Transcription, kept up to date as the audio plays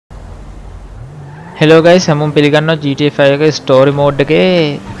Hello guys, හැමෝම පිළිගන්නවා GTA 5 එකේ story mode එකේ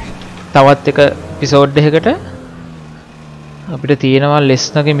තවත් එක episode එකකට අපිට තියෙනවා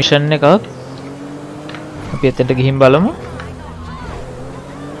lesson mission එකක්. අපි එතනට ගිහින් බලමු.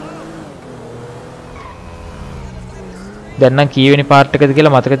 දැන් නම් කීවෙනි part එකද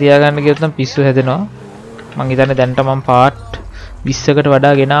කියලා මතක තියාගන්න ගියොත් නම් පිස්සු හැදෙනවා. මං හිතන්නේ දැන්ට මම part 20කට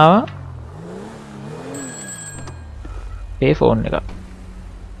වඩා ගෙනාවා. pay phone එක.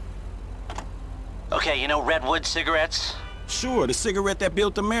 Okay, you know Redwood cigarettes? Sure, the cigarette that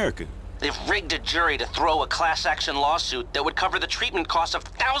built America. They've rigged a jury to throw a class action lawsuit that would cover the treatment costs of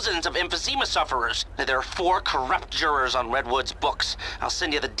thousands of emphysema sufferers. There are 4 corrupt jurors on Redwood's books. I'll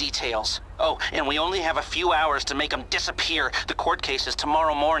send you the details. Oh, and we only have a few hours to make them disappear. The court case is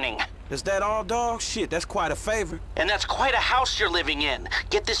tomorrow morning. Is that all, dog? Shit, that's quite a favor. And that's quite a house you're living in.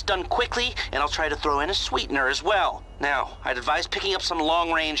 Get this done quickly, and I'll try to throw in a sweetener as well. Now, I'd advise picking up some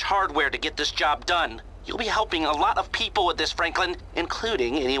long-range hardware to get this job done. You'll be helping a lot of people with this, Franklin,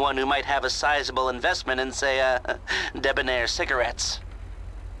 including anyone who might have a sizable investment in, say, debonair cigarettes.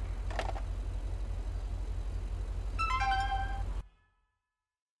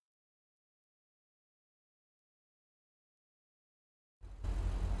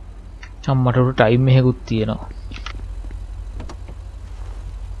 අම්මට time එකකුත් තියෙනවා.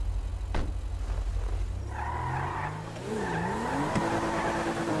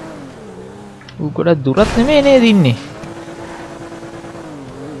 ඌ ගොඩක් දුරත් නෙමෙයි නේද ඉන්නේ.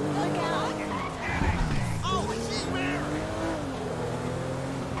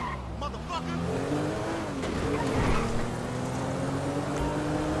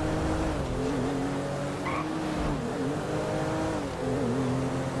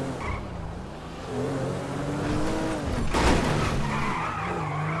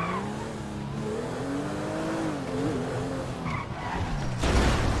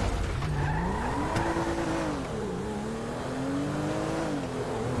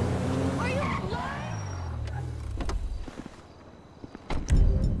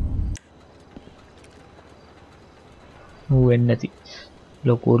 වෙන්නති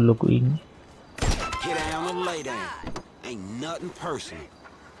ලොකු ඉන්නේ. Get down and lay down. Ain't nothing personal.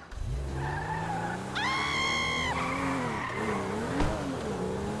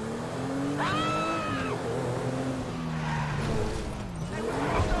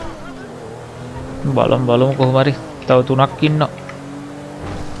 බලමු කොහොම හරි තව 3ක් ඉන්නවා.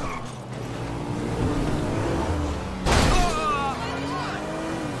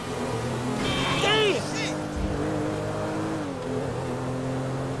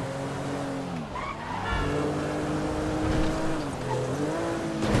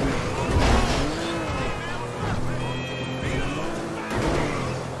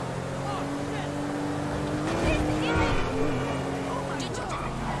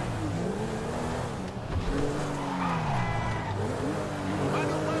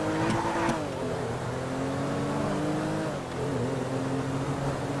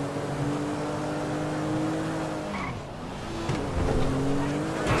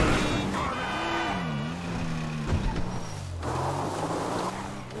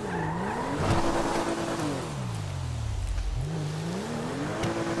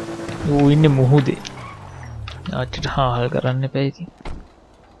 ඌ ඉන්නේ මුහුදේ. ආච්චිට හාල් කරන්න එපා ඉතින්.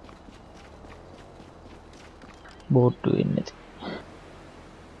 බෝට්ටු වෙන්නේ නැති.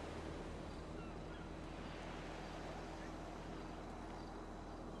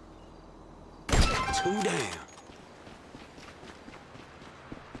 Two down.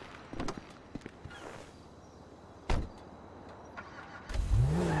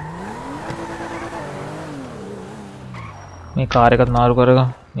 මේ කාර් එකත් මාරු කරගමු.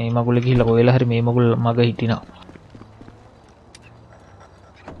 මේ මගුලේ ගිහිල්ලා කොහෙලා හරි මේ මගුල මග හිටිනවා.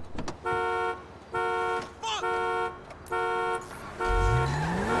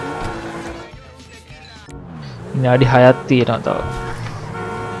 විනාඩි 6ක් තියෙනවා තව.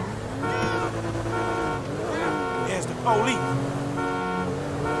 There's the police.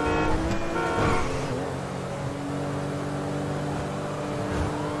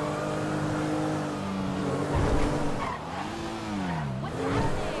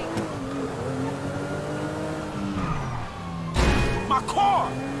 My car!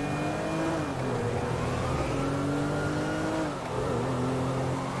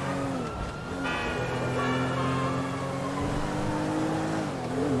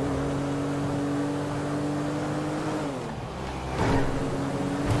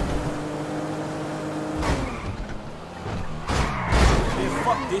 Man,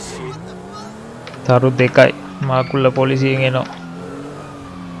 fuck this shit. තරු දෙකයි මාකුල්ල පොලිසියෙන් එනවා.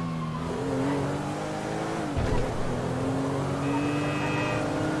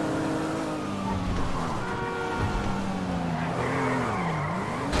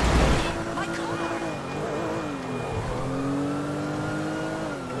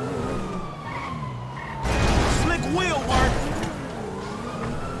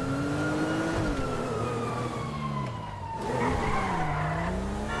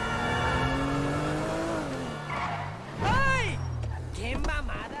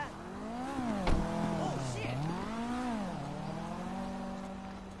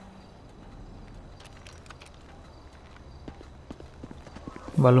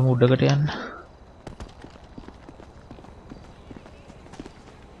 බලමු උඩකට යන්න.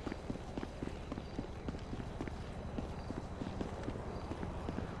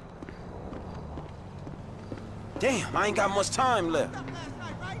 Damn, I ain't got much time left.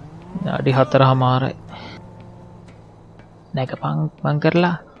 නාඩි 4:00යි. නැගපන්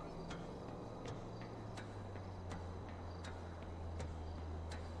කරලා.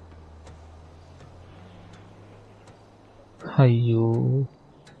 අයියෝ.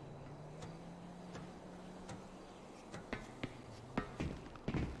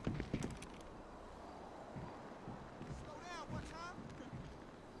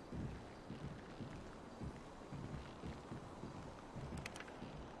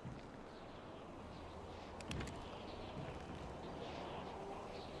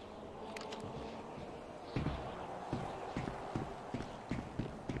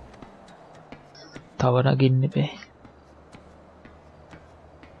 තව නගින්න එපේ.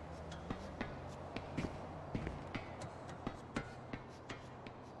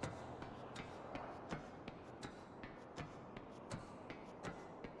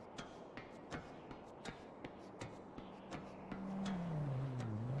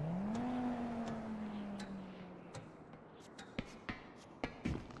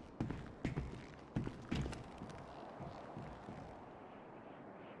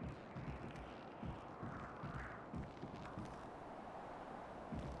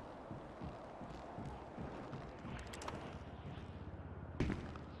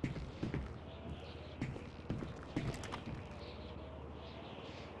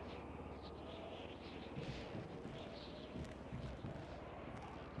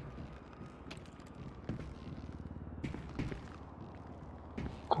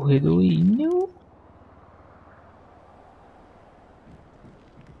 කොහෙද ඔය ඉන්නේ?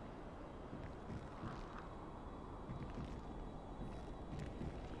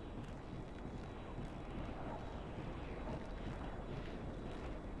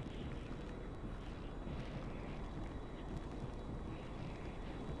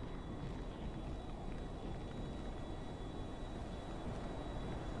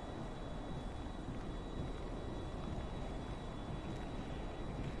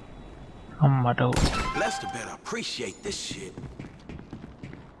 අම්මට Lester better appreciate this shit.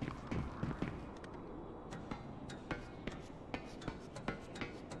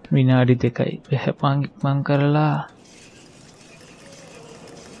 විනාඩි 2යි බහැපන් ඉක්මන් කරලා.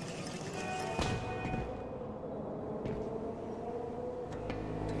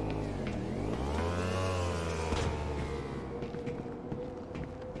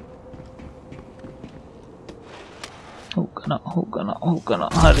 හුකන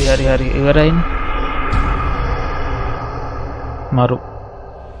හරි ඉවරයිනේ. මරු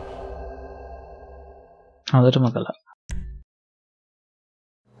හොඳටම කළා.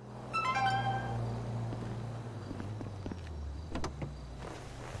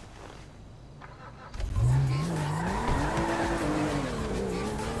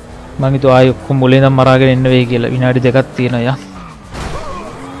 මං හිතුවා ආයෙ ඔක්කොම මුලින් ඉඳන් මරාගෙන එන්න වෙයි කියලා. විනාඩි 2ක් තියෙනවා යා.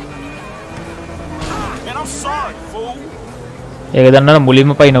 ඒක දන්නා නම්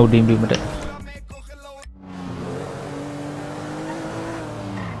මුලින්ම පයින් උඩින් බීමට.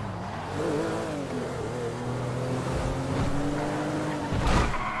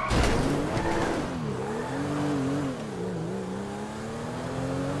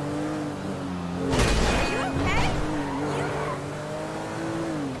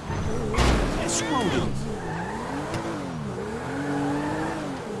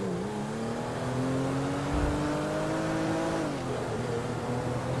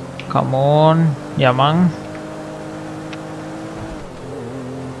 Come on, Yamang.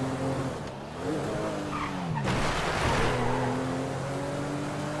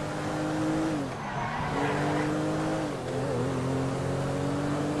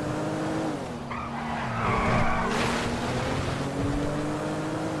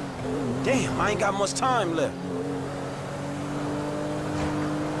 Damn, I ain't got much time left.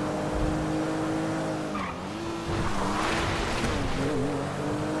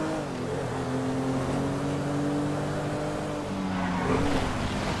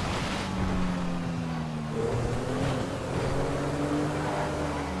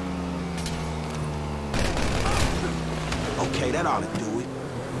 Okay, that ought to do it.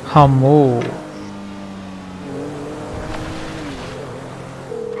 Hamo.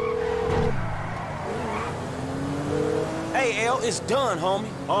 Hey, L, it's done,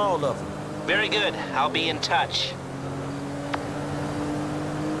 homie. All of them. Very good. I'll be in touch.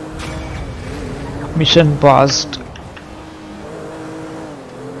 Mission passed.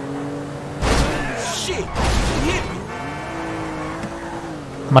 Shit! He hit me.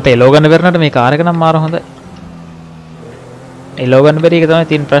 මට එලෝ ගන්න බැරනට මේ car එක නම් මාර හොඳයි. එලෝ ගන්න බැරි එක තමයි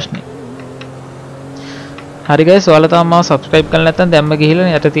තියෙන ප්‍රශ්නේ. හරි guys, ඔයාලා තාම මාව subscribe කරලා නැත්නම් දැම්ම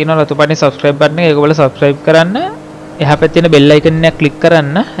ගිහිල්ලා යට තියෙන රතු පාටින් subscribe button එක ඒකවල subscribe කරන්න. එහා පැත්තේ තියෙන bell icon එක click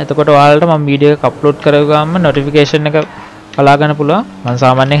කරන්න. එතකොට ඔයාලට මම වීඩියෝ එක upload කරගාම notification එක බලා ගන්න පුළුවන්. මම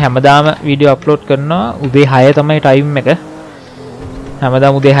සාමාන්‍යයෙන් හැමදාම වීඩියෝ upload කරනවා උදේ 6 තමයි time එක.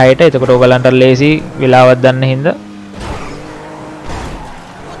 හැමදාම උදේ 6ට. එතකොට ඔයගලන්ට ලේසි වෙලාවක් ගන්න හින්දා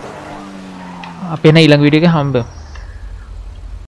අපි එන ඊළඟ වීඩියෝ එකේ හම්බෙමු.